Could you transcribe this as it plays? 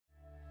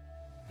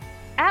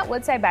At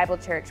Woodside Bible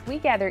Church, we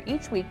gather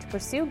each week to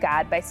pursue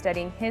God by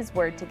studying His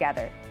Word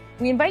together.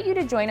 We invite you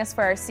to join us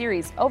for our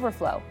series,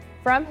 Overflow,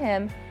 From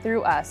Him,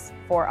 Through Us,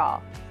 For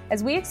All,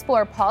 as we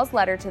explore Paul's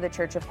letter to the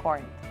Church of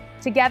Corinth.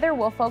 Together,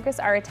 we'll focus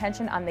our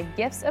attention on the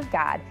gifts of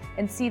God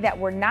and see that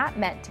we're not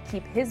meant to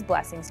keep His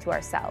blessings to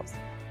ourselves,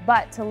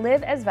 but to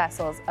live as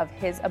vessels of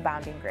His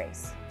abounding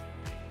grace.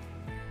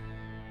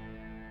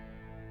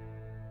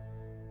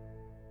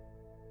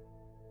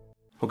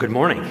 Well, good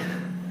morning.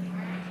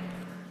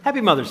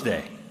 Happy Mother's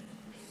Day.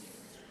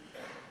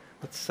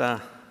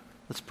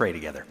 Let's pray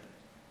together.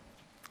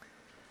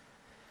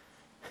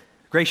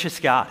 Gracious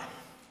God,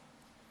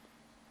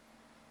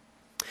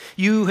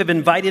 you have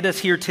invited us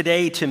here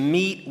today to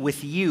meet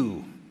with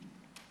you.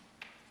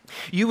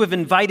 You have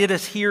invited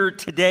us here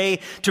today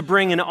to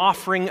bring an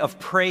offering of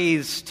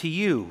praise to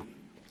you.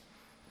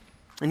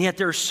 And yet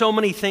there are so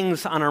many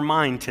things on our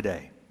mind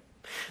today.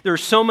 There are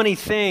so many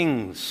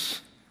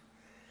things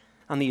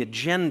on the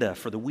agenda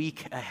for the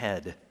week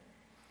ahead.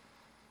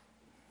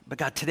 But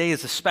God, today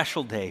is a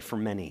special day for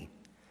many.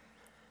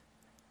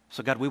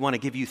 So God, we want to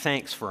give you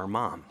thanks for our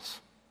moms.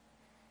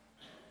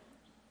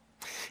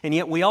 And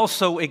yet we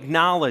also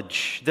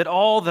acknowledge that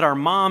all that our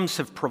moms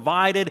have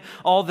provided,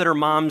 all that our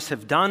moms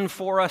have done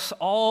for us,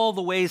 all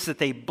the ways that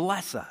they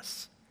bless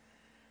us,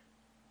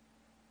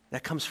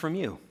 that comes from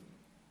you.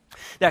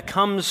 That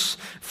comes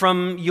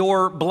from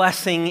your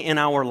blessing in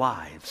our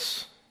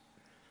lives.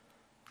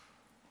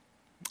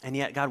 And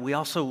yet, God, we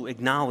also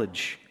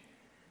acknowledge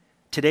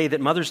today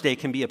that Mother's Day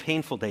can be a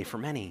painful day for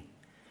many.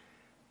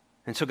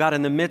 And so, God,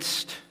 in the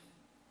midst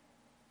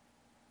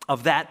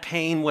of that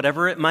pain,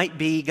 whatever it might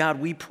be, God,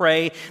 we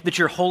pray that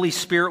your Holy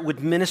Spirit would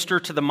minister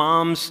to the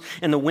moms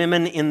and the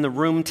women in the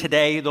room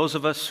today, those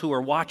of us who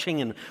are watching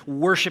and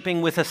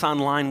worshiping with us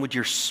online. Would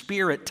your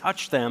Spirit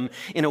touch them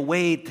in a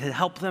way to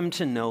help them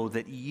to know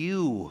that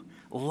you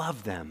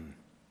love them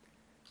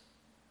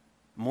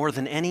more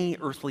than any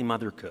earthly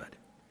mother could.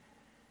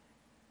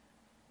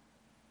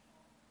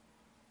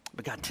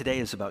 But God, today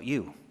is about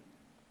you.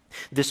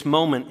 This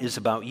moment is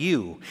about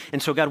you.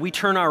 And so, God, we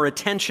turn our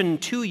attention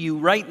to you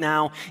right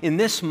now in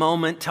this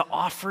moment to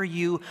offer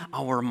you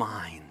our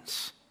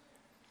minds,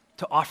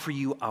 to offer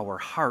you our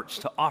hearts,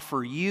 to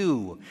offer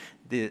you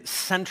the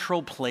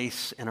central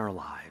place in our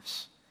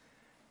lives.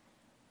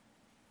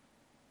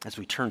 As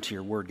we turn to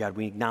your word, God,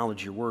 we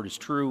acknowledge your word is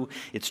true.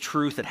 It's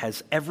truth. It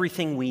has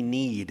everything we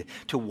need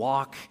to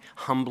walk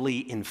humbly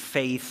in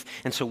faith.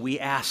 And so we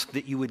ask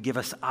that you would give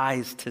us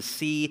eyes to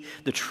see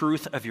the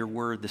truth of your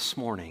word this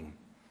morning.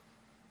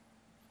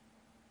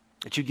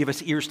 That you give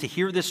us ears to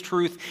hear this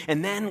truth.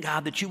 And then,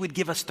 God, that you would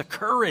give us the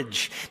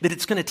courage that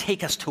it's going to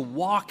take us to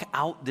walk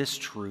out this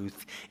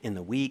truth in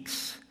the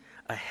weeks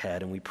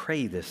ahead. And we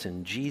pray this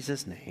in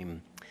Jesus'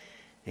 name.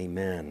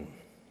 Amen.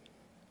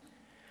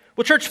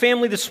 Well, church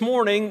family, this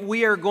morning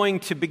we are going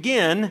to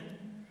begin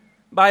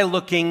by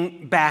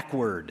looking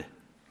backward.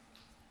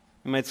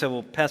 You might say,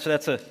 well, Pastor,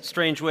 that's a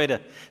strange way to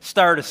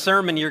start a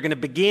sermon. You're going to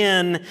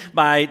begin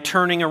by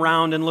turning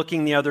around and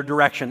looking the other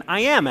direction. I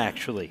am,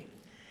 actually.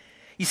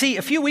 You see,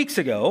 a few weeks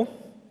ago,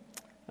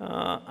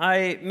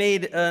 I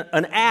made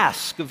an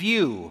ask of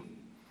you.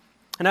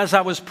 And as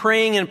I was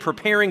praying and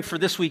preparing for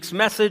this week's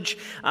message,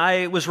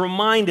 I was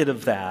reminded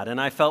of that.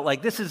 And I felt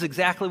like this is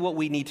exactly what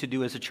we need to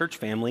do as a church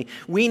family.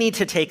 We need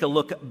to take a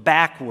look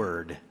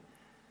backward.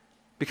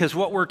 Because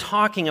what we're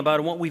talking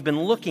about and what we've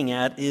been looking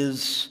at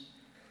is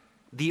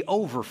the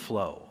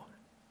overflow.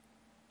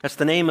 That's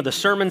the name of the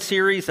sermon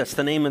series. That's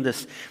the name of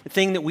this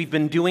thing that we've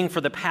been doing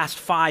for the past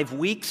 5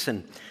 weeks.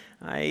 And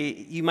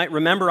you might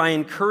remember I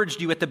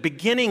encouraged you at the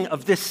beginning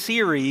of this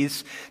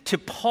series to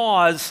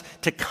pause,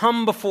 to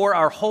come before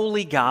our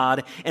holy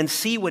God and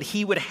see what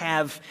He would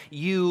have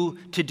you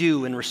to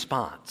do in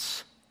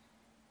response.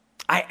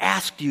 I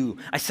asked you,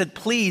 I said,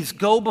 please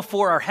go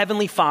before our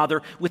Heavenly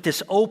Father with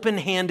this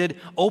open-handed,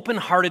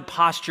 open-hearted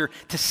posture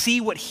to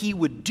see what He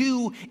would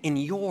do in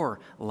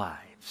your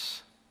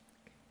lives.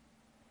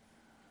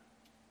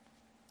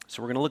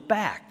 So we're going to look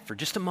back for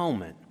just a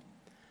moment.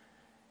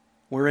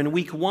 Where in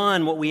week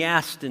 1, what we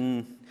asked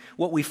and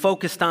what we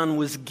focused on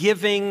was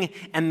giving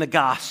and the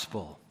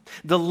gospel.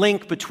 The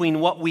link between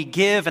what we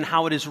give and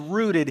how it is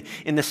rooted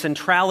in the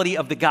centrality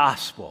of the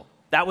gospel.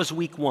 That was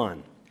week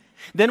 1.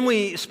 Then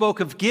we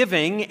spoke of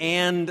giving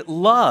and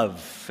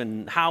love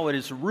and how it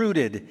is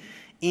rooted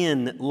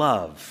in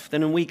love.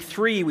 Then in week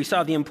 3, we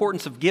saw the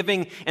importance of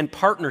giving and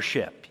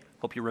partnership.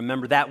 Hope you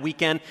remember that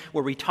weekend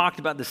where we talked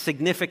about the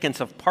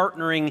significance of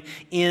partnering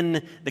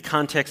in the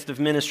context of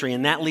ministry.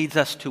 And that leads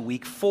us to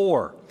week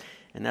 4.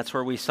 And that's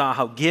where we saw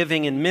how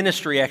giving and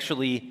ministry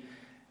actually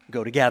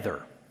go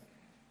together.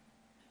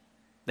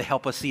 They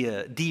help us see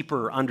a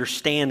deeper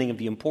understanding of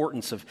the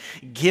importance of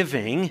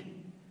giving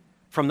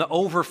from the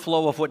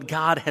overflow of what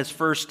God has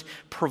first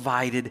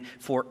provided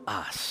for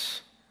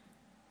us.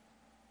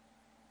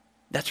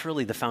 That's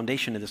really the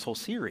foundation of this whole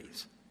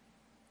series.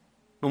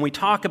 When we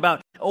talk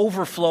about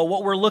overflow,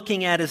 what we're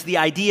looking at is the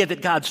idea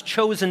that God's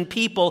chosen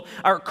people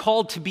are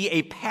called to be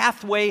a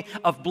pathway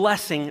of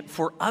blessing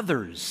for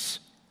others.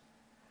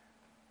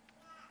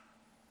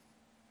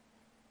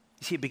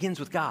 You see, it begins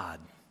with God,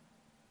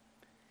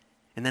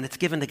 and then it's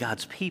given to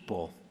God's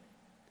people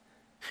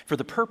for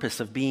the purpose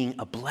of being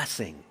a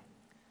blessing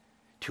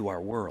to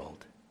our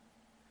world.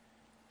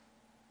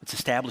 It's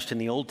established in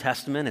the Old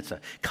Testament. It's a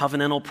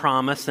covenantal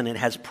promise, and it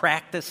has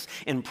practice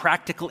and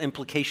practical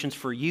implications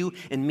for you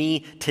and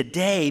me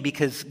today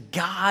because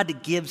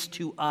God gives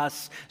to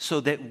us so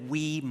that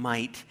we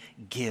might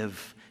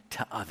give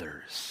to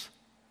others.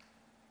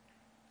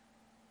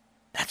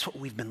 That's what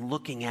we've been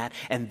looking at,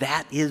 and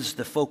that is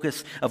the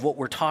focus of what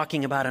we're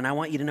talking about. And I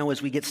want you to know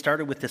as we get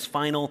started with this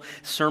final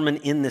sermon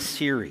in this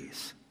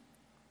series,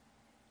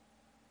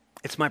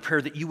 it's my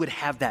prayer that you would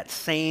have that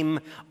same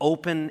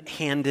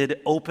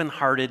open-handed,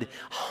 open-hearted,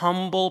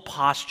 humble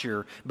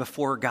posture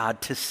before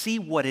God to see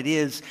what it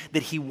is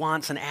that He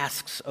wants and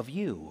asks of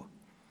you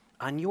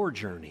on your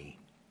journey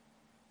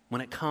when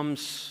it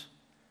comes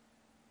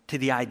to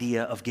the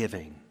idea of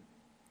giving.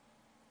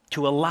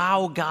 To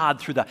allow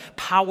God, through the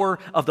power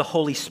of the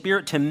Holy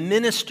Spirit, to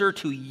minister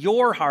to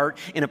your heart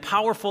in a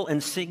powerful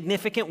and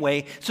significant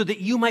way so that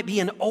you might be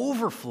an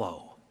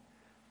overflow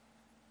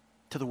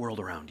to the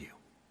world around you.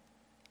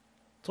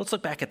 So let's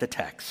look back at the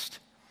text.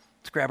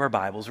 Let's grab our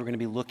Bibles. We're going to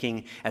be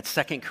looking at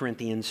 2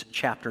 Corinthians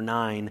chapter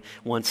 9.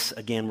 Once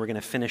again, we're going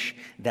to finish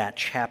that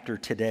chapter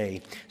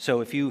today. So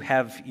if you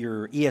have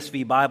your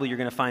ESV Bible, you're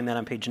going to find that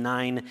on page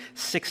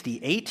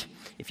 968.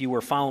 If you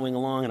were following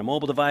along on a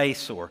mobile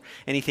device or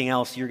anything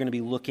else, you're going to be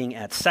looking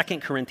at 2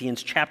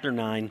 Corinthians chapter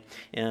 9.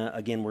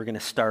 Again, we're going to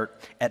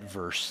start at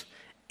verse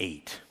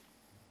 8.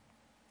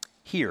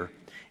 Here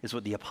is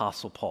what the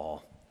Apostle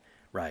Paul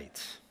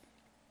writes.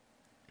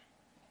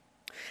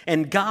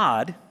 And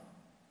God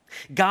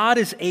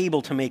is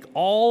able to make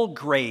all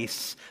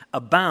grace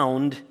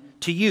abound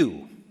to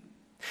you,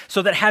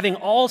 so that having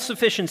all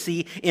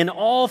sufficiency in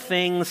all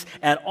things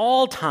at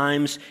all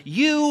times,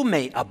 you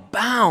may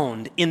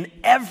abound in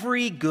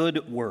every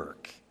good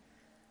work.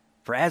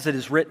 For as it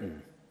is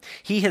written,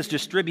 He has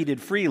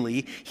distributed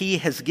freely, He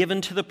has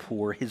given to the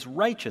poor, His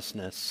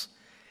righteousness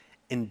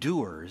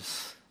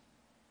endures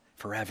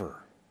forever.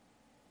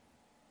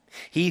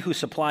 He who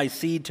supplies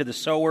seed to the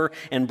sower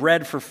and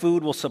bread for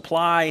food will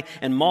supply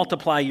and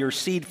multiply your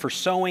seed for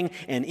sowing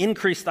and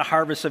increase the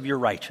harvest of your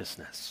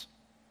righteousness.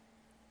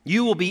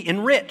 You will be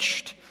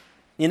enriched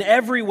in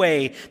every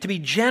way, to be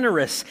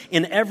generous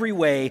in every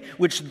way,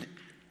 which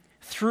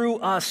through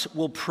us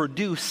will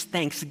produce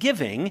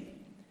thanksgiving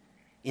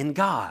in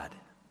God.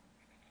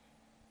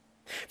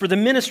 For the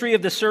ministry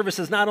of the service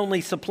is not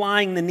only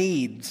supplying the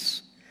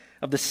needs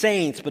of the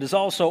saints, but is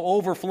also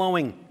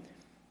overflowing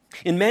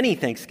in many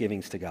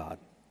thanksgivings to God.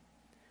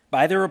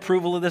 By their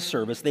approval of this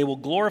service, they will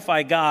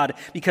glorify God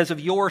because of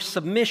your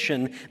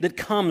submission that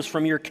comes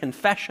from your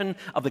confession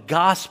of the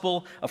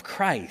gospel of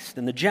Christ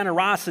and the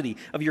generosity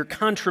of your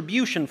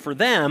contribution for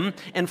them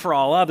and for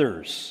all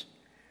others,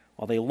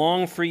 while they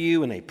long for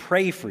you and they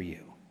pray for you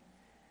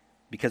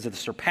because of the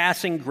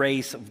surpassing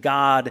grace of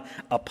God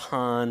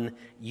upon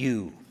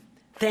you.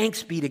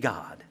 Thanks be to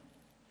God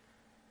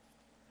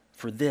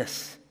for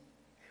this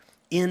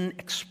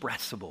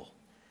inexpressible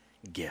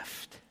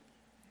gift.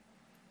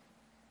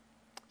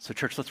 So,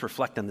 church, let's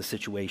reflect on the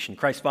situation.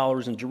 Christ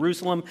followers in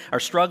Jerusalem are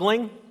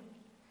struggling.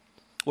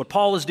 What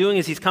Paul is doing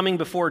is he's coming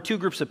before two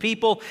groups of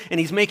people, and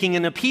he's making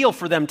an appeal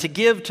for them to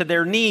give to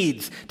their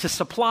needs, to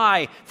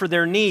supply for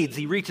their needs.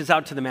 He reaches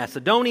out to the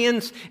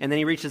Macedonians, and then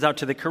he reaches out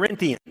to the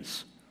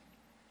Corinthians.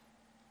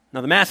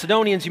 Now, the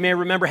Macedonians, you may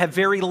remember, have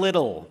very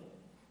little.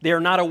 They are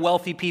not a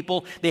wealthy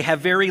people. They have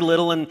very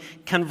little, and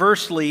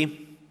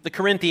conversely, the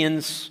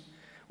Corinthians,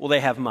 well, they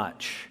have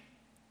much.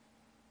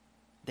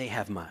 They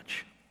have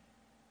much.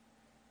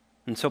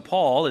 And so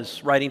Paul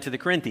is writing to the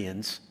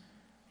Corinthians.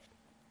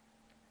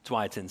 That's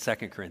why it's in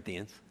 2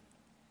 Corinthians.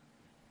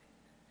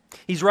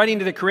 He's writing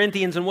to the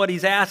Corinthians, and what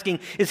he's asking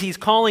is he's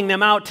calling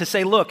them out to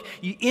say, look,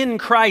 in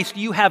Christ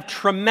you have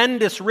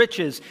tremendous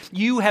riches.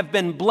 You have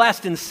been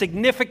blessed in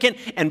significant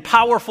and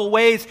powerful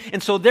ways,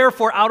 and so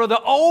therefore out of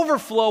the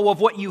overflow of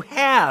what you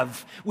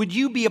have, would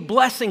you be a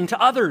blessing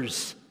to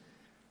others?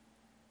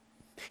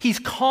 He's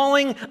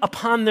calling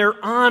upon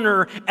their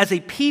honor as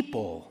a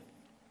people.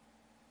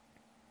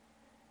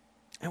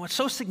 And what's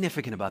so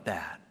significant about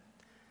that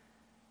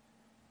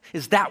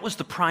is that was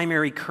the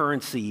primary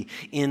currency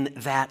in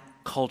that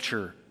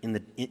culture,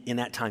 in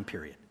that time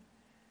period.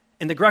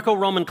 In the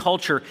Greco-Roman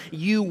culture,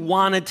 you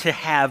wanted to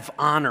have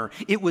honor.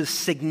 It was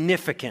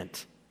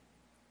significant.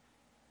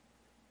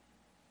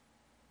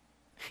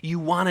 You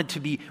wanted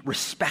to be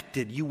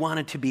respected. You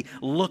wanted to be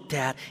looked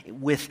at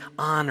with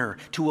honor,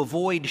 to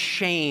avoid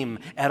shame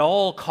at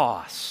all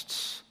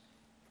costs.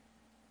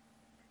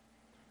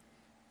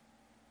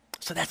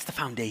 So that's the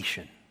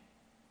foundation.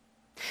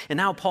 And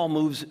now Paul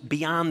moves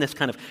beyond this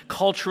kind of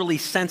culturally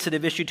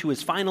sensitive issue to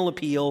his final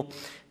appeal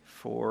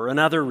for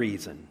another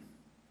reason.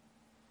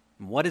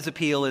 And what his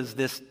appeal is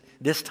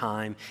this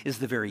time is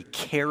the very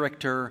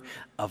character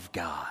of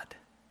God.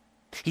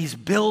 He's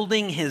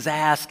building his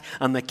ask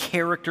on the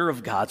character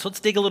of God. So let's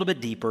dig a little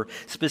bit deeper,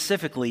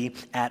 specifically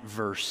at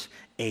verse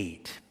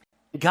 8.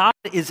 God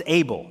is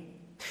able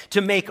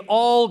to make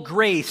all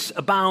grace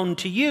abound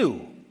to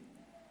you,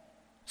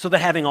 so that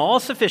having all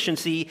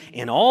sufficiency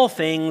in all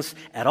things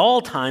at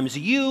all times,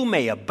 you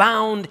may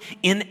abound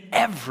in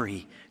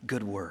every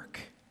good work.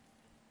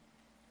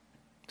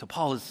 So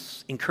Paul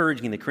is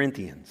encouraging the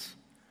Corinthians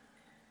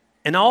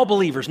and all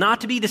believers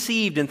not to be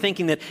deceived in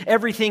thinking that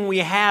everything we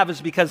have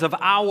is because of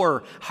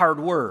our hard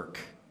work.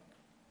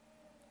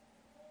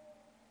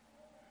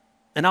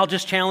 And I'll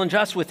just challenge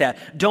us with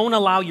that. Don't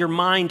allow your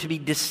mind to be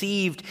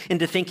deceived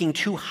into thinking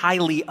too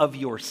highly of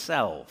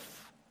yourself.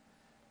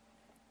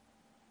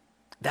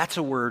 That's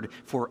a word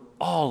for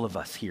all of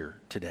us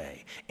here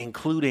today,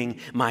 including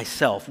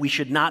myself. We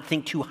should not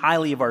think too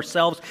highly of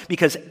ourselves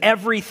because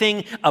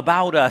everything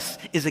about us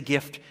is a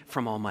gift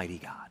from Almighty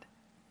God.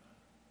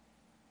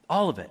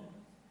 All of it.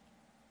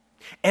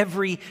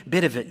 Every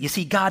bit of it. You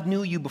see, God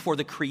knew you before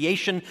the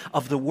creation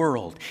of the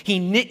world. He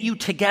knit you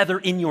together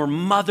in your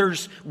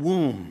mother's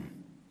womb.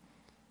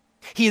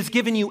 He has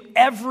given you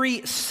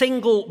every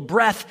single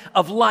breath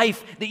of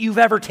life that you've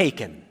ever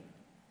taken.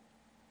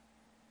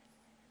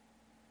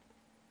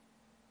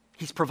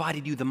 He's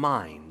provided you the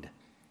mind.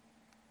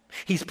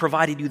 He's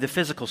provided you the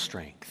physical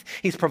strength.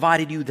 He's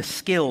provided you the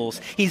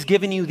skills. He's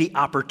given you the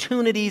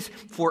opportunities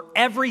for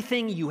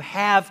everything you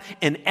have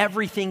and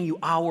everything you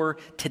are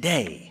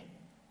today.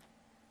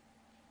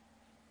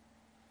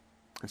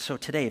 And so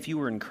today, if you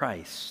were in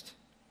Christ,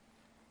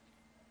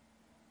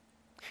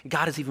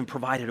 God has even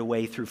provided a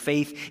way through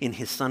faith in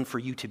His Son for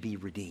you to be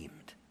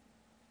redeemed.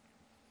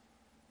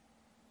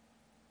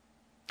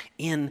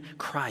 In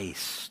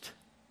Christ,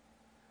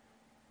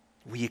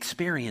 we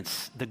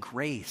experience the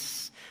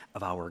grace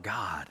of our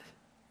God.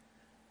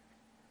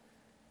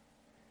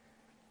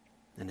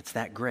 And it's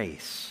that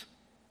grace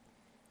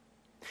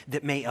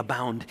that may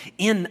abound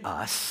in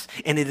us,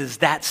 and it is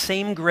that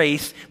same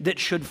grace that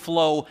should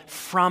flow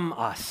from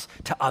us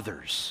to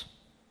others.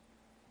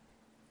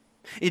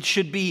 It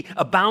should be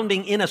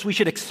abounding in us. We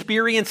should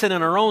experience it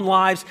in our own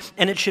lives,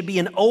 and it should be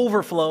an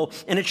overflow,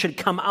 and it should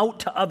come out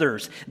to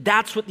others.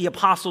 That's what the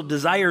apostle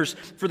desires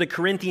for the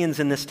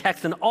Corinthians in this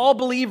text, and all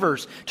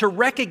believers to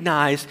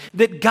recognize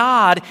that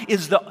God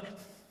is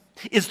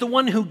the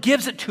one who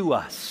gives it to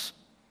us.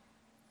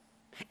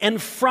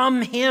 And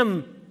from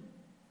Him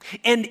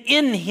and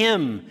in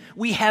Him,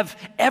 we have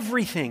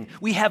everything.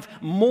 We have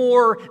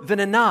more than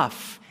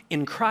enough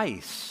in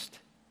Christ.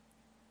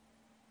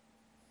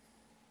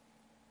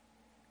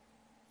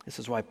 This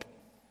is why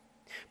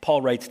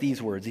Paul writes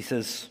these words. He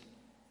says,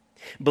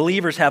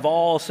 believers have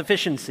all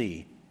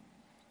sufficiency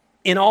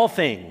in all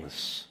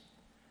things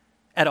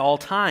at all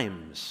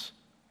times.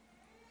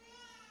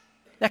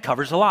 That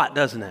covers a lot,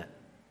 doesn't it?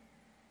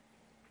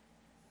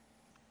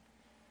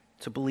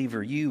 So,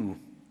 believer, you've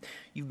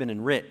been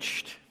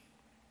enriched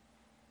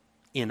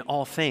in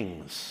all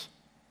things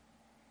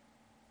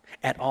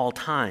at all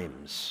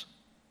times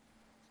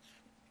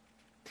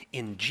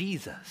in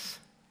Jesus,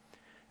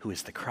 who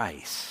is the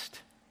Christ.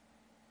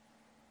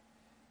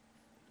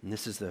 And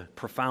this is the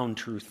profound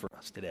truth for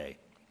us today.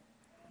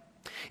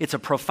 It's a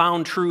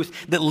profound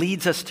truth that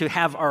leads us to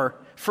have our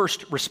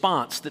first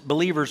response that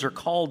believers are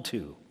called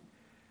to.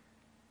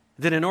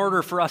 That in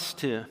order for us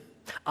to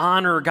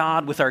honor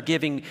God with our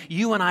giving,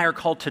 you and I are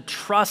called to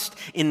trust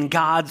in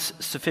God's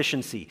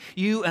sufficiency.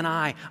 You and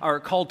I are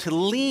called to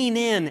lean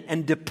in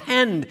and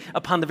depend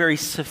upon the very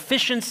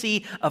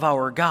sufficiency of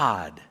our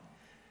God.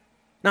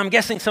 Now, I'm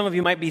guessing some of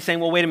you might be saying,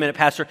 well, wait a minute,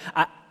 Pastor,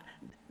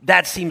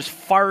 that seems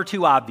far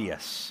too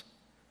obvious.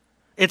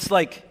 It's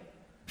like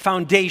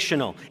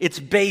foundational. It's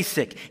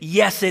basic.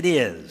 Yes, it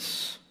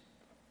is.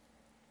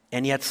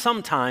 And yet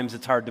sometimes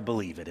it's hard to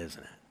believe it,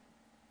 isn't it?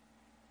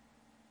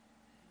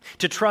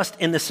 To trust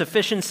in the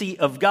sufficiency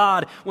of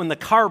God when the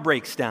car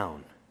breaks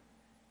down.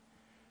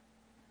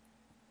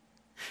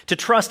 To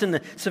trust in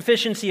the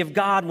sufficiency of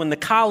God when the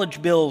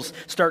college bills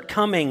start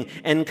coming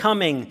and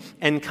coming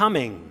and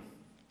coming.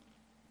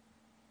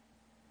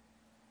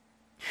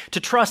 To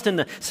trust in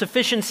the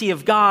sufficiency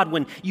of God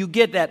when you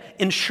get that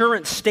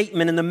insurance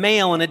statement in the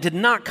mail and it did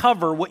not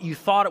cover what you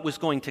thought it was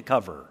going to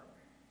cover.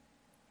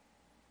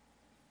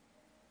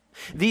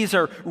 These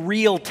are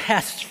real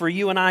tests for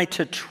you and I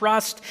to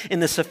trust in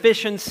the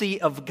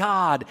sufficiency of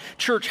God.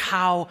 Church,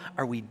 how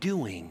are we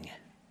doing?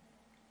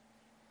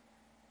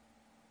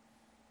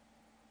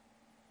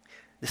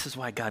 This is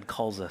why God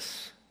calls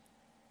us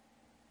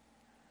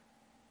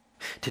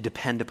to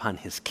depend upon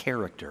His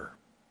character.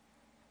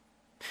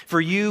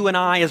 For you and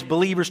I as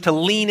believers to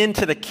lean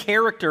into the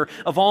character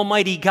of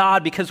Almighty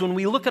God, because when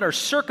we look at our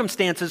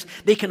circumstances,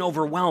 they can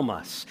overwhelm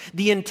us.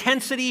 The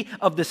intensity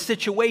of the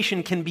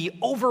situation can be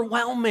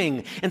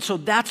overwhelming. And so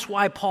that's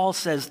why Paul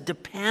says,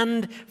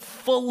 depend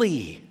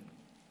fully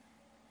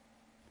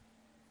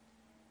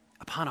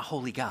upon a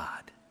holy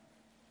God.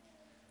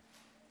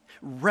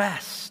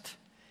 Rest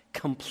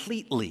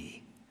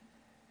completely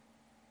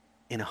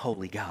in a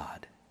holy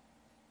God.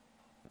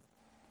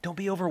 Don't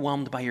be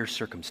overwhelmed by your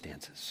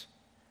circumstances,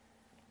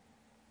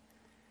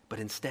 but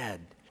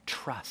instead,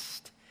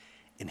 trust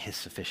in His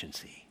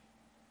sufficiency.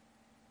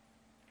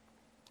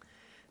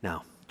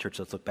 Now, church,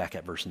 let's look back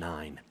at verse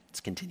 9 Let's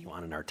continue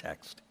on in our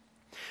text.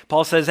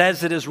 Paul says,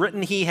 as it is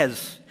written, he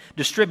has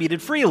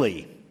distributed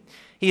freely.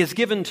 He has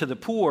given to the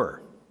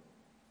poor.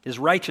 His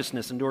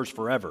righteousness endures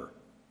forever.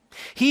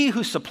 He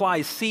who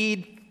supplies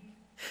seed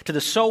to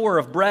the sower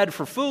of bread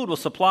for food will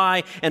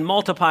supply and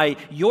multiply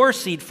your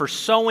seed for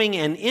sowing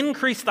and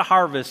increase the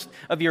harvest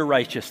of your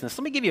righteousness.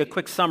 Let me give you a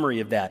quick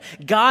summary of that.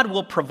 God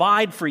will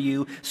provide for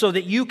you so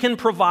that you can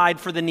provide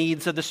for the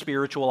needs of the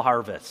spiritual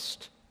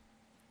harvest.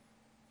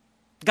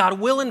 God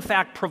will, in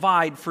fact,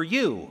 provide for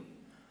you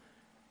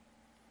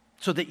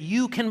so that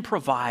you can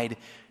provide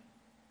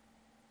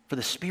for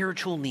the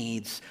spiritual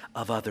needs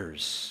of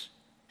others.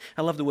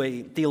 I love the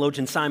way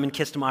theologian Simon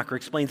Kistemacher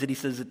explains it. He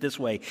says it this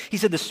way. He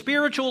said, the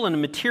spiritual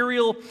and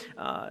material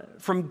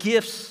from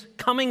gifts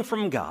coming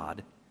from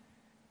God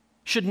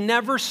should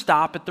never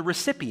stop at the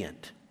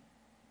recipient.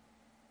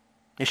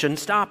 It shouldn't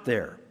stop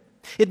there.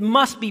 It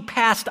must be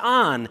passed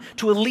on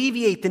to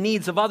alleviate the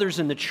needs of others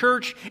in the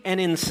church and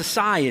in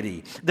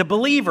society. The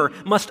believer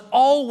must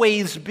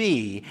always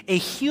be a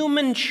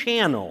human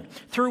channel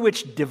through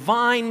which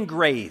divine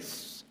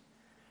grace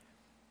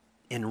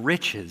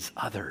enriches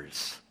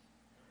others.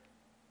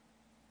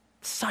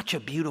 Such a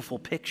beautiful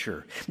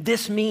picture.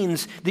 This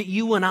means that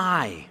you and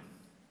I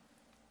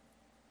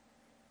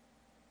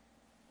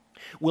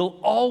will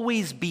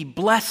always be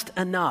blessed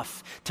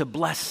enough to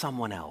bless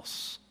someone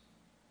else.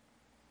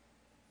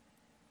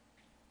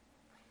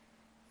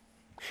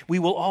 We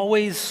will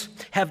always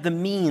have the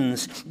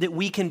means that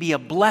we can be a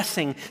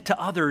blessing to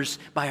others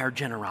by our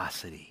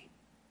generosity.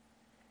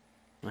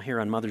 Now, here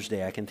on Mother's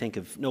Day, I can think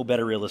of no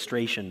better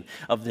illustration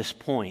of this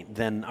point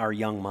than our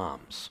young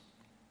moms.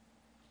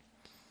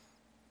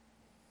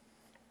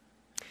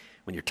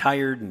 When you're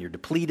tired and you're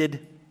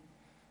depleted,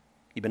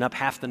 you've been up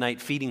half the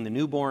night feeding the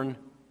newborn,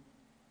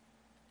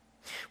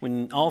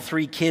 when all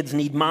three kids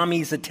need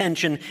mommy's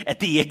attention at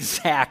the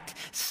exact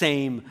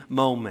same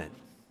moment.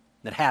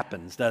 That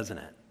happens, doesn't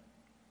it?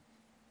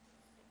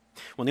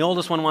 When the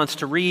oldest one wants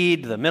to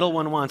read, the middle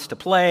one wants to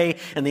play,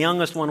 and the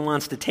youngest one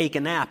wants to take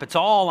a nap. It's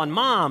all on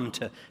mom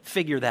to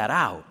figure that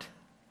out.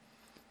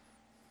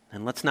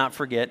 And let's not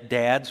forget,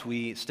 dads,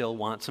 we still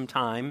want some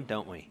time,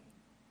 don't we?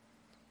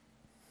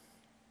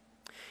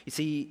 You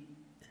see,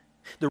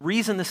 the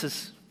reason this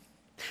is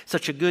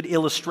such a good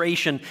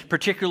illustration,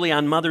 particularly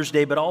on Mother's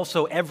Day, but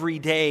also every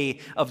day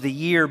of the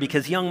year,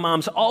 because young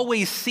moms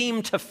always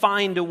seem to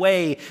find a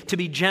way to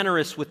be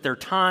generous with their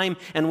time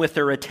and with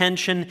their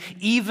attention,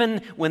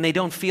 even when they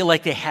don't feel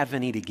like they have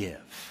any to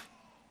give.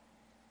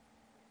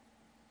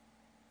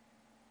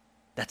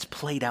 That's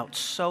played out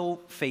so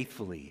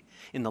faithfully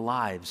in the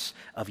lives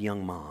of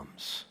young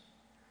moms.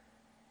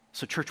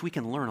 So, church, we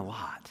can learn a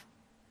lot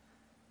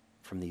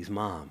from these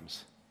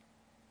moms.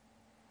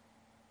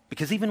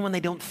 Because even when they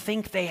don't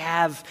think they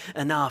have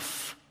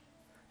enough,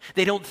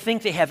 they don't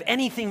think they have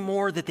anything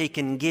more that they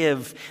can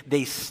give,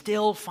 they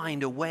still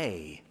find a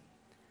way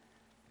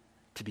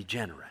to be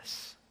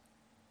generous.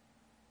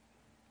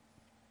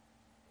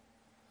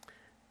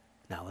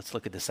 Now let's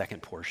look at the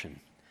second portion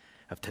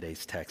of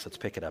today's text. Let's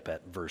pick it up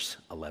at verse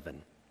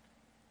 11.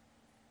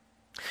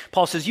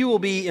 Paul says, you will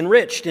be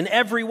enriched in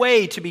every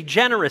way to be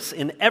generous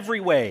in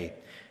every way,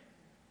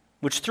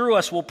 which through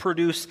us will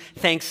produce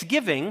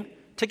thanksgiving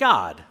to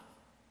God.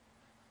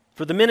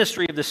 For the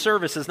ministry of the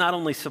service is not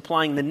only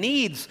supplying the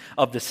needs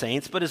of the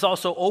saints, but is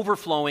also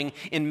overflowing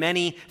in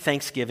many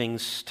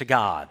thanksgivings to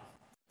God.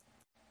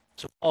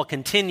 So Paul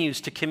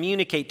continues to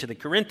communicate to the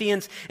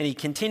Corinthians, and he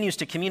continues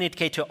to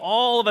communicate to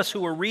all of us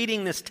who are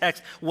reading this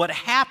text what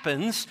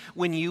happens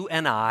when you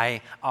and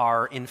I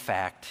are, in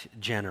fact,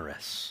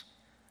 generous.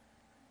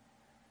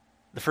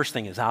 The first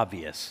thing is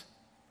obvious.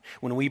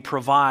 When we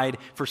provide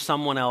for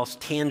someone else,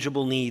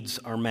 tangible needs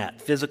are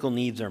met, physical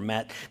needs are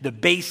met. The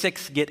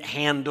basics get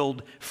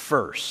handled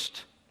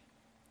first.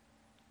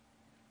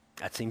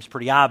 That seems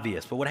pretty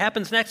obvious, but what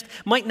happens next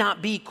might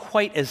not be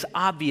quite as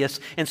obvious,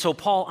 and so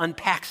Paul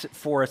unpacks it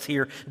for us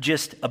here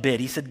just a bit.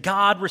 He said,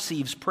 God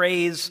receives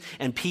praise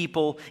and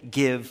people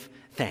give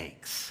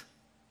thanks.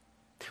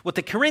 What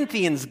the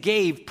Corinthians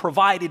gave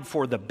provided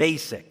for the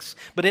basics,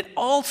 but it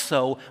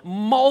also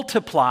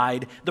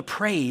multiplied the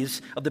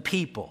praise of the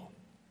people.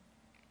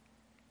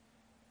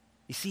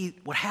 You see,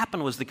 what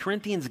happened was the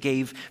Corinthians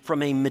gave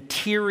from a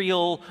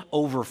material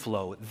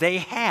overflow. They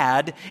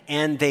had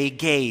and they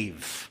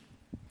gave.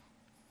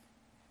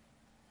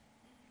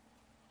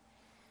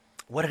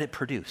 What did it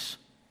produce?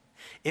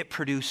 It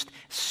produced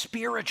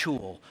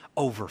spiritual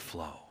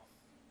overflow.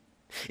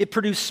 It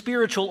produced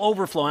spiritual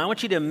overflow. I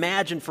want you to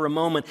imagine for a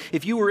moment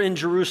if you were in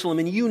Jerusalem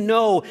and you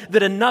know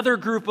that another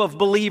group of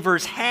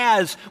believers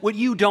has what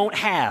you don't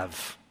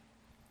have.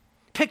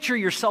 Picture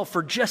yourself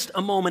for just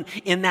a moment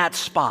in that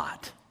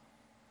spot.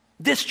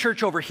 This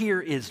church over here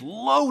is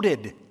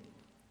loaded.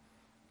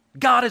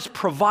 God has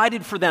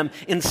provided for them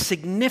in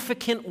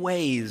significant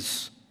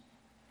ways.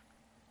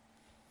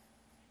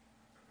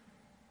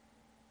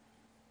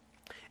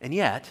 And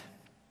yet,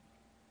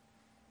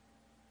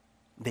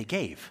 they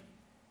gave.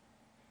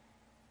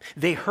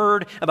 They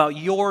heard about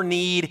your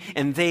need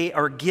and they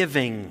are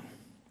giving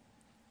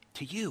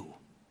to you.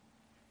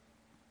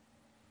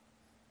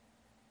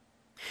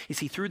 You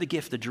see, through the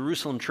gift, the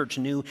Jerusalem church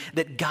knew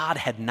that God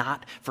had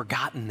not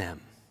forgotten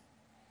them.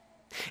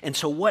 And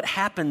so what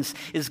happens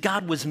is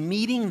God was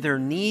meeting their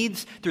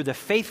needs through the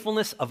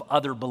faithfulness of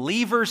other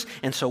believers.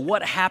 And so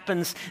what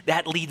happens,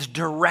 that leads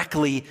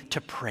directly to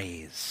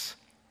praise.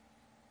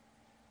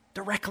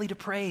 Directly to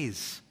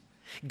praise.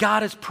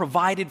 God has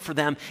provided for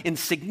them in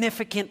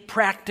significant,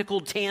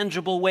 practical,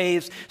 tangible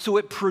ways, so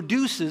it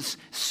produces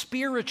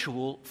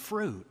spiritual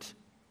fruit.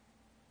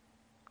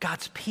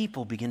 God's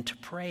people begin to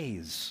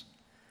praise.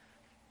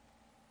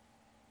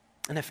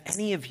 And if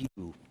any of you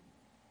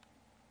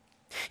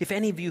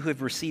who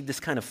have received this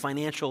kind of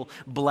financial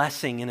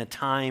blessing in a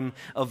time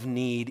of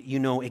need, you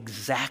know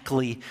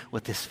exactly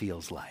what this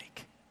feels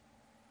like.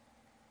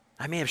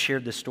 I may have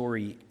shared this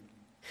story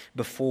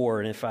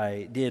before, and if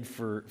I did,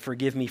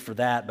 forgive me for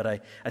that, but I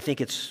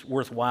think it's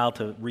worthwhile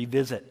to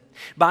revisit.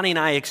 Bonnie and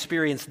I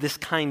experienced this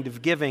kind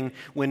of giving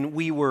when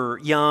we were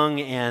young,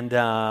 and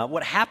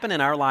what happened in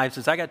our lives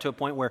is I got to a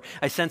point where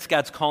I sensed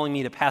God's calling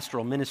me to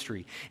pastoral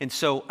ministry. And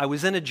so I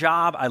was in a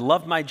job. I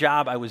loved my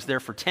job. I was there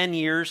for 10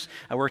 years.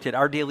 I worked at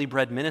Our Daily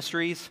Bread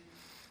Ministries,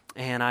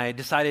 and I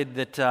decided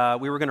that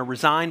we were going to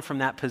resign from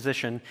that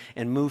position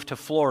and move to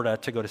Florida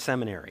to go to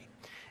seminary.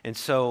 And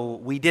so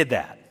we did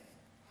that.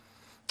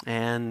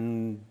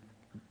 And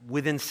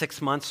within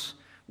 6 months,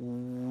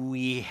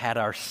 we had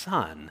our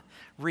son,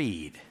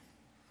 Reed.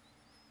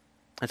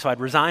 And so I'd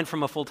resigned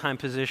from a full-time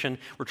position.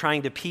 We're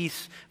trying to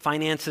piece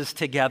finances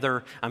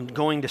together. I'm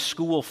going to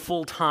school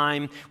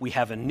full-time. We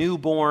have a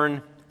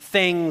newborn.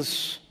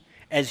 Things,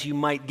 as you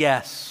might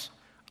guess,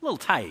 a little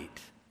tight.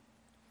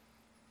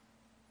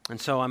 And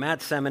so I'm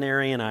at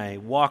seminary, and I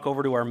walk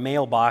over to our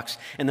mailbox.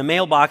 And the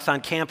mailbox on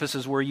campus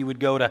is where you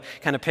would go to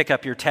kind of pick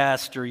up your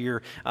test or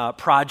your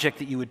project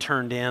that you would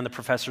turn in. The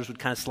professors would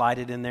kind of slide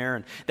it in there,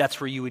 and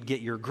that's where you would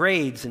get your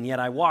grades. And yet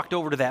I walked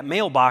over to that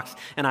mailbox,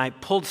 and I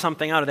pulled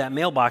something out of that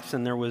mailbox,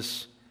 and there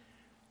was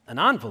an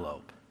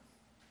envelope.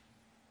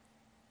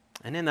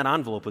 And in that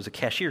envelope was a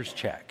cashier's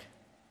check.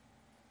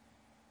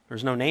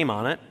 There's no name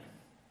on it.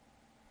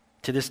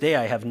 To this day,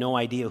 I have no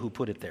idea who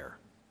put it there.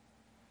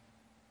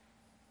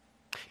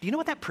 Do you know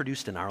what that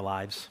produced in our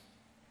lives?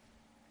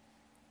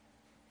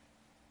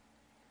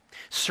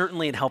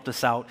 Certainly it helped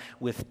us out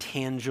with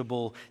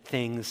tangible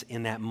things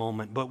in that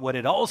moment. But what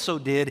it also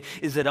did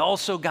is it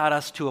also got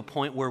us to a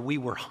point where we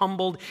were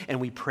humbled and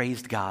we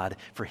praised God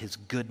for his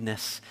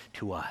goodness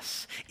to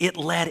us. It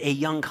led a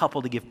young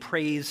couple to give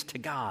praise to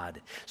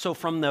God. So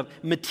from the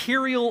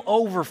material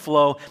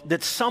overflow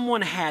that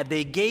someone had,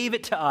 they gave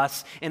it to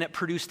us, and it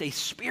produced a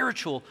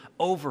spiritual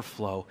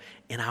overflow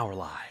in our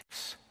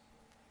lives.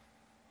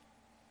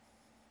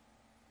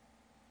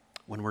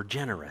 When we're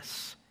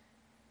generous,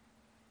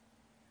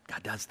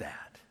 God does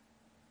that.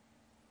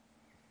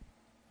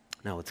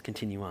 Now let's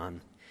continue on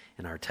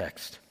in our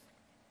text.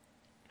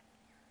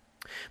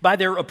 By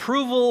their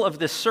approval of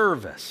this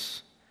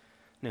service,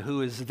 now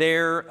who is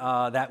there?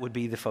 That would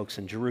be the folks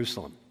in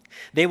Jerusalem.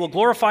 They will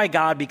glorify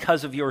God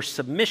because of your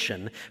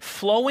submission,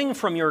 flowing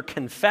from your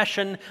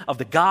confession of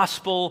the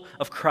gospel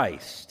of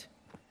Christ,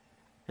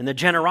 and the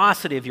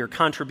generosity of your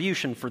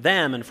contribution for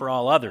them and for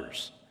all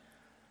others.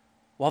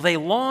 While they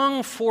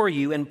long for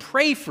you and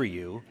pray for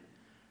you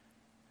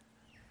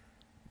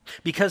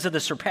because of the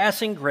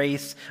surpassing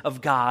grace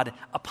of God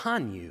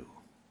upon you.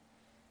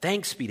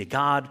 Thanks be to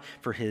God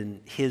for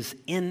his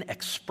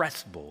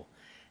inexpressible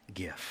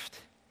gift.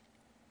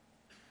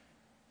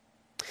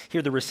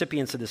 Here, the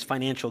recipients of this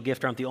financial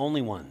gift aren't the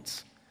only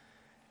ones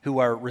who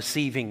are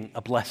receiving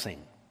a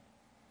blessing.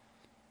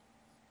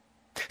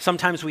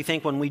 Sometimes we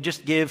think when we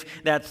just give,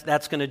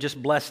 that's going to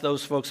just bless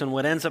those folks, and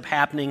what ends up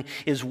happening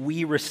is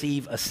we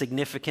receive a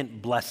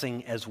significant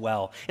blessing as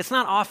well. It's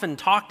not often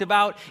talked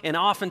about, and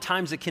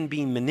oftentimes it can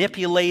be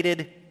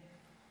manipulated.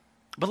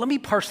 But let me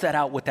parse that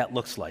out, what that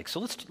looks like. So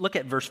let's look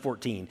at verse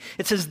 14.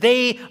 It says,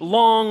 they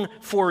long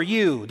for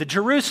you. The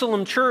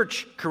Jerusalem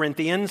church,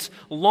 Corinthians,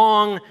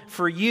 long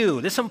for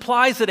you. This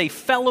implies that a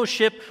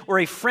fellowship or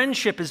a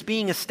friendship is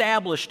being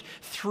established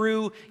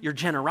through your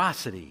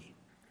generosity.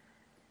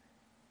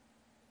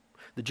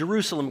 The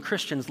Jerusalem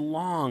Christians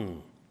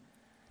long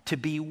to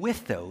be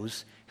with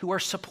those who are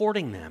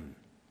supporting them.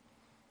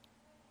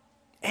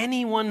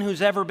 Anyone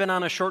who's ever been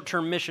on a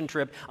short-term mission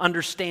trip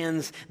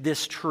understands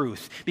this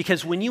truth.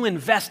 Because when you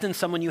invest in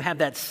someone, you have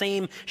that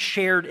same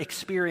shared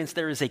experience.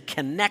 There is a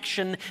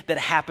connection that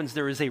happens.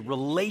 There is a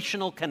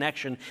relational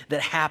connection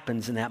that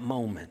happens in that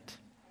moment.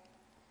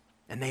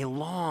 And they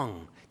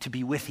long to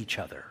be with each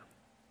other.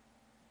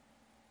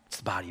 It's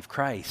the body of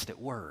Christ at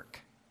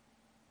work.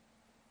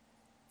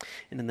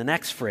 And in the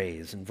next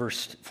phrase, in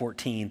verse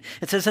 14,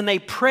 it says, and they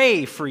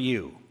pray for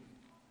you.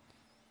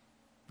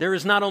 There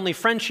is not only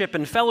friendship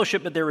and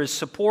fellowship, but there is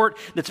support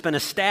that's been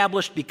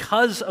established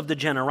because of the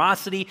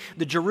generosity.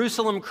 The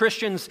Jerusalem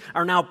Christians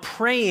are now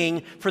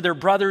praying for their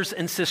brothers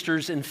and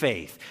sisters in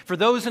faith. For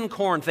those in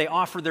Corinth, they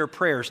offer their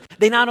prayers.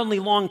 They not only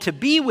long to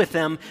be with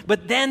them,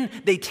 but then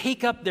they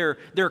take up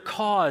their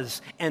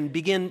cause and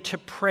begin to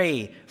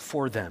pray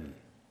for them.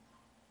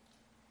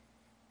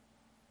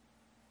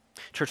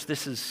 Church,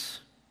 this is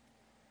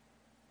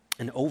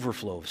an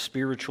overflow of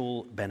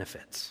spiritual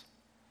benefits.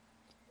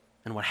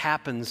 And what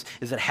happens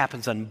is it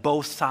happens on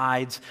both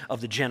sides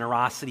of the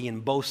generosity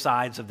and both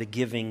sides of the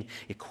giving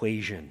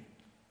equation.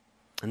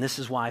 And this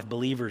is why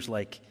believers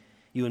like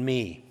you and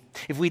me,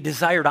 if we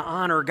desire to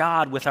honor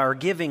God with our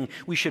giving,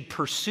 we should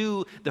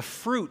pursue the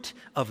fruit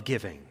of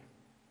giving.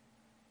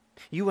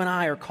 You and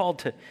I are called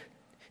to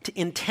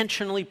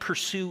intentionally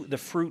pursue the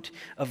fruit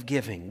of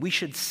giving. We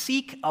should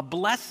seek a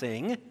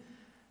blessing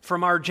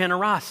from our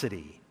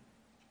generosity.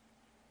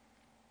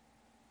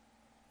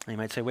 And you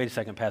might say, wait a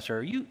second, Pastor,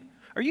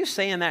 are you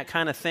saying that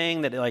kind of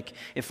thing that like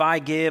if I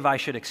give, I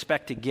should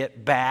expect to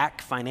get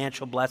back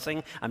financial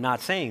blessing? I'm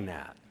not saying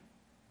that.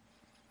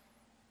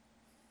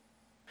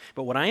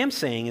 But what I am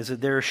saying is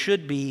that there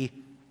should be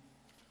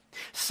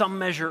some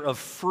measure of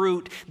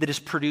fruit that is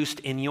produced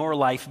in your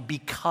life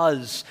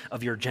because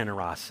of your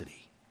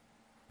generosity.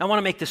 I want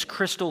to make this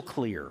crystal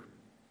clear.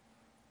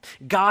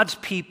 God's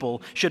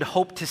people should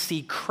hope to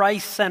see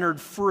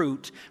Christ-centered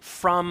fruit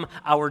from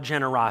our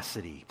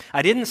generosity.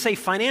 I didn't say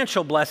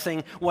financial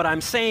blessing. What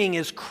I'm saying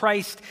is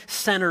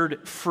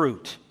Christ-centered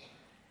fruit.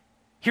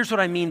 Here's what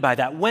I mean by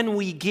that. When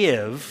we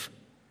give,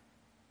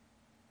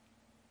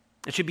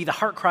 it should be the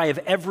heart cry of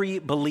every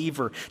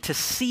believer to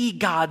see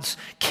God's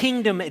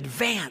kingdom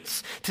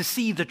advance, to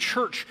see the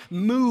church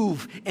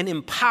move and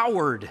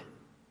empowered,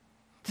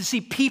 to see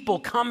people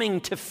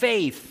coming to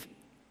faith.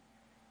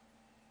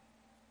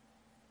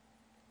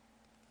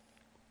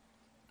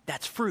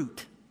 That's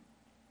fruit.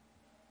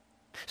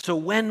 So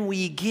when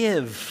we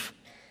give,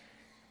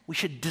 we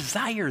should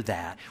desire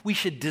that. We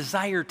should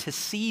desire to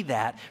see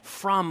that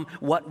from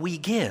what we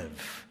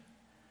give.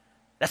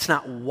 That's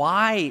not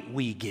why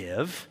we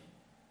give,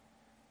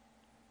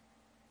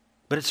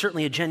 but it's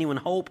certainly a genuine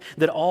hope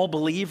that all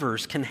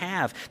believers can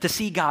have, to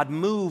see God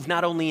move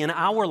not only in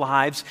our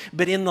lives,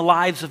 but in the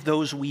lives of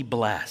those we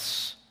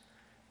bless.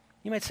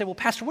 You might say, well,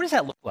 Pastor, what does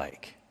that look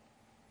like?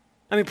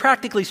 I mean,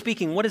 practically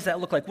speaking, what does that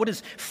look like? What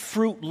does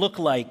fruit look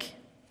like?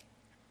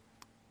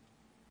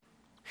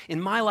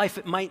 In my life,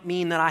 it might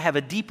mean that I have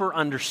a deeper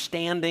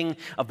understanding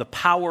of the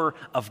power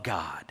of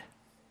God.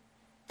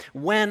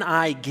 When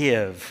I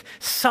give,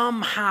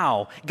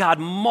 somehow God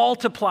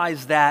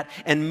multiplies that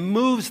and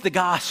moves the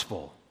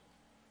gospel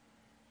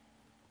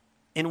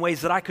in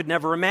ways that I could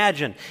never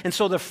imagine. And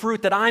so the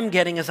fruit that I'm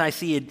getting as I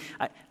see it,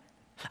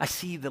 I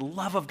see the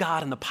love of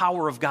God and the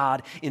power of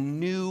God in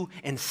new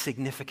and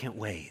significant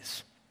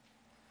ways.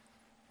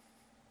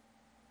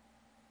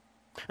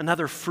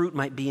 Another fruit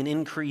might be an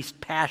increased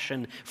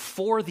passion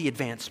for the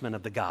advancement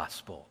of the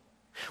gospel.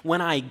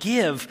 When I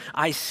give,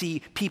 I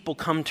see people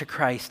come to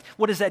Christ.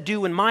 What does that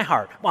do in my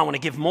heart? Well, I want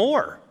to give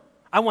more.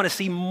 I want to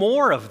see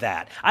more of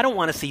that. I don't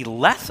want to see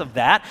less of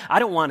that. I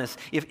don't want to,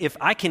 if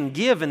I can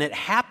give and it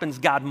happens,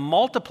 God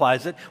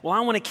multiplies it, well,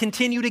 I want to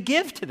continue to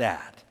give to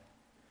that.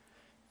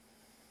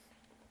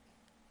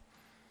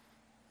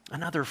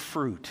 Another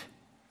fruit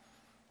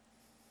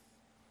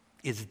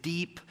is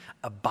deep,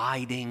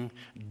 abiding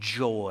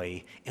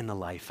joy in the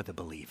life of the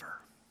believer.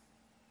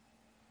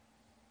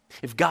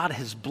 If God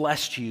has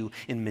blessed you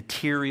in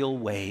material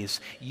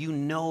ways, you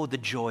know the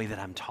joy that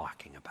I'm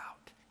talking about.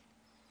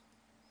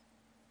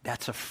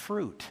 That's a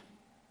fruit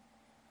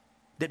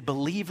that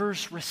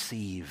believers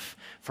receive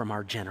from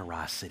our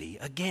generosity.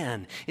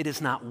 Again, it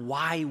is not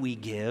why we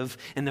give,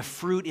 and the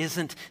fruit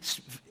isn't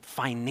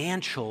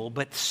financial,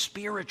 but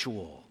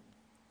spiritual.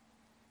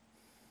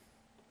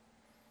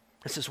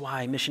 This is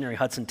why missionary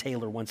Hudson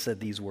Taylor once said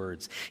these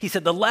words. He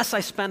said, "The less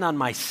I spend on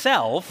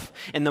myself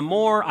and the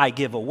more I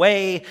give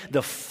away,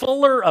 the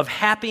fuller of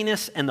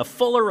happiness and the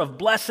fuller of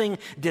blessing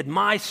did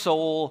my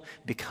soul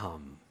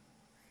become."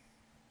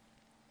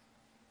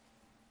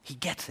 He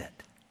gets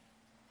it.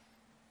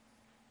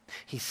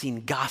 He's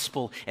seen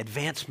gospel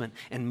advancement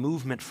and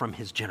movement from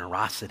his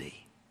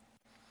generosity.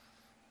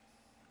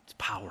 It's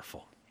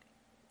powerful.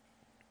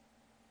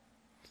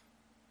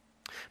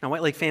 Now,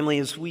 White Lake family,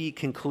 as we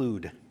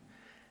conclude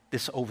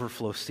this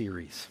Overflow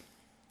series,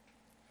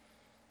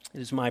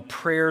 it is my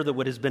prayer that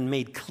what has been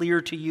made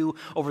clear to you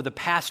over the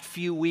past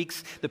few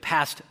weeks, the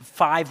past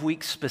 5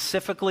 weeks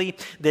specifically,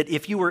 that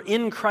if you are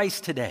in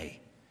Christ today,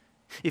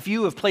 if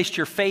you have placed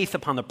your faith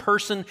upon the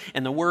person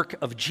and the work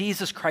of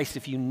Jesus Christ,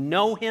 if you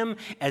know him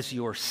as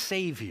your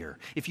Savior,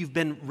 if you've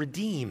been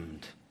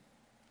redeemed,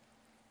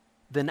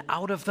 then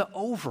out of the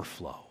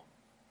overflow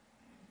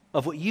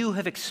of what you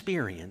have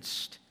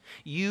experienced,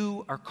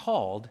 you are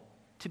called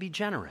to be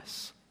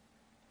generous.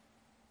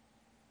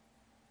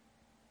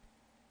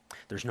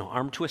 There's no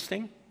arm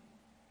twisting.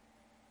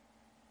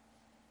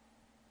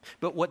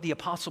 But what the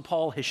Apostle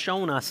Paul has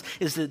shown us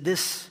is that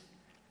this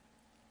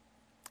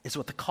is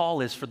what the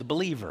call is for the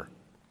believer.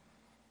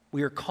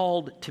 We are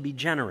called to be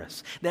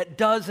generous. That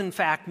does, in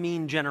fact,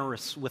 mean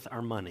generous with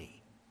our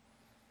money.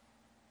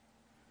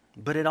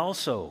 But it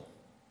also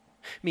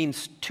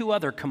means two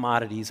other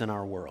commodities in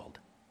our world.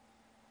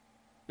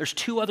 There's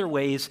two other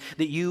ways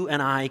that you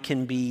and I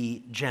can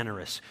be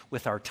generous: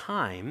 with our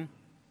time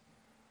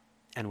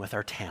and with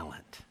our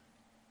talent.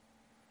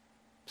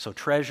 So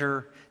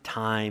treasure,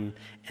 time,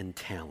 and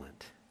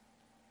talent.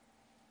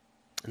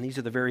 And these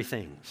are the very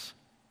things.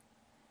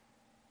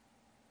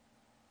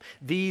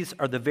 These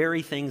are the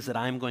very things that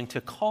I'm going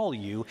to call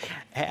you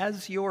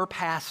as your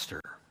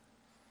pastor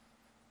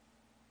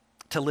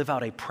to live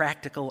out a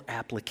practical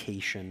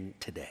application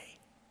today.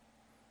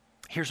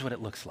 Here's what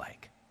it looks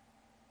like.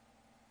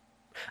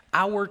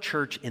 Our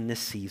church in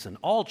this season,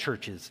 all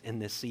churches in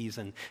this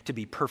season, to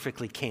be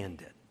perfectly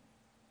candid,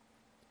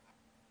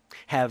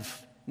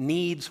 have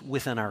needs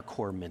within our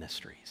core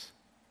ministries.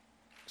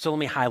 So let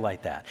me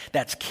highlight that.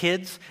 That's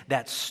kids,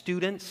 that's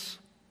students,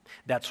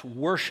 that's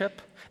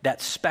worship,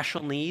 that's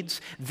special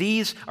needs.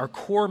 These are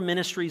core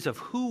ministries of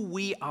who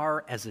we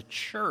are as a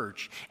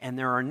church, and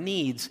there are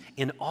needs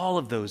in all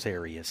of those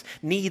areas.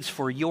 Needs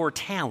for your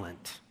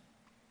talent,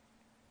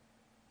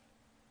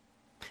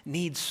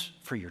 needs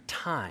for your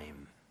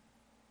time.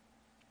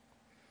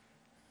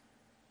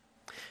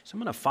 So I'm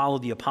going to follow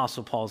the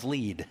Apostle Paul's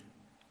lead.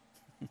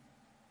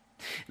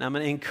 And I'm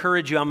going to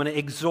encourage you, I'm going to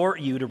exhort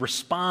you to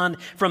respond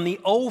from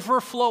the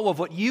overflow of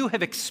what you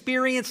have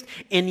experienced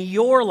in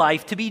your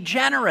life to be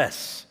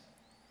generous.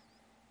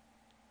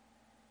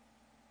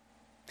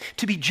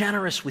 To be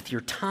generous with your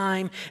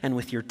time and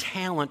with your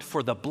talent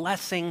for the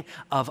blessing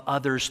of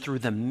others through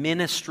the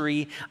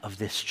ministry of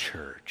this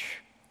church.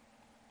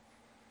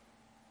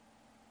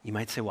 You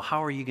might say, well,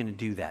 how are you going to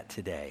do that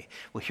today?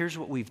 Well, here's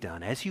what we've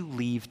done. As you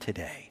leave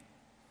today,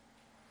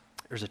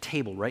 there's a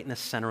table right in the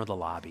center of the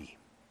lobby.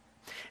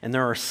 And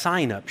there are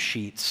sign-up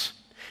sheets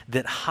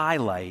that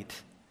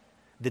highlight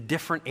the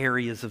different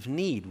areas of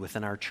need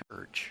within our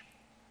church.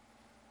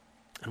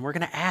 And we're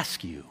going to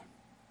ask you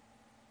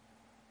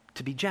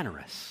to be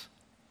generous.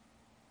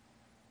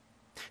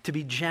 To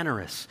be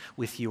generous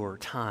with your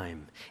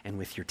time and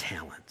with your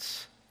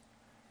talents.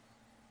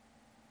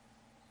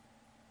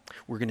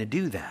 We're going to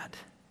do that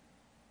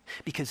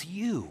because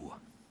you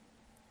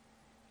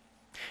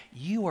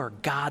are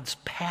God's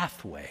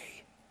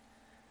pathway,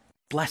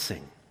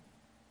 blessing.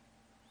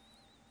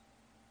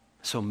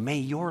 So may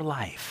your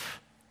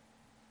life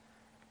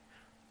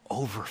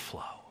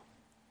overflow.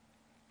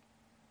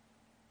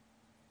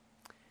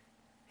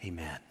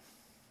 Amen.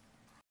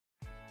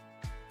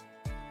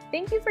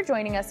 Thank you for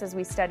joining us as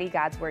we study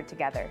God's Word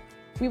together.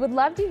 We would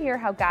love to hear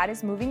how God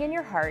is moving in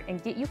your heart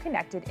and get you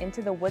connected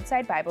into the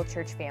Woodside Bible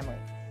Church family.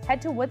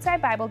 Head to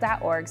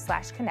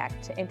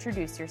woodsidebible.org/connect to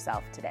introduce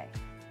yourself today.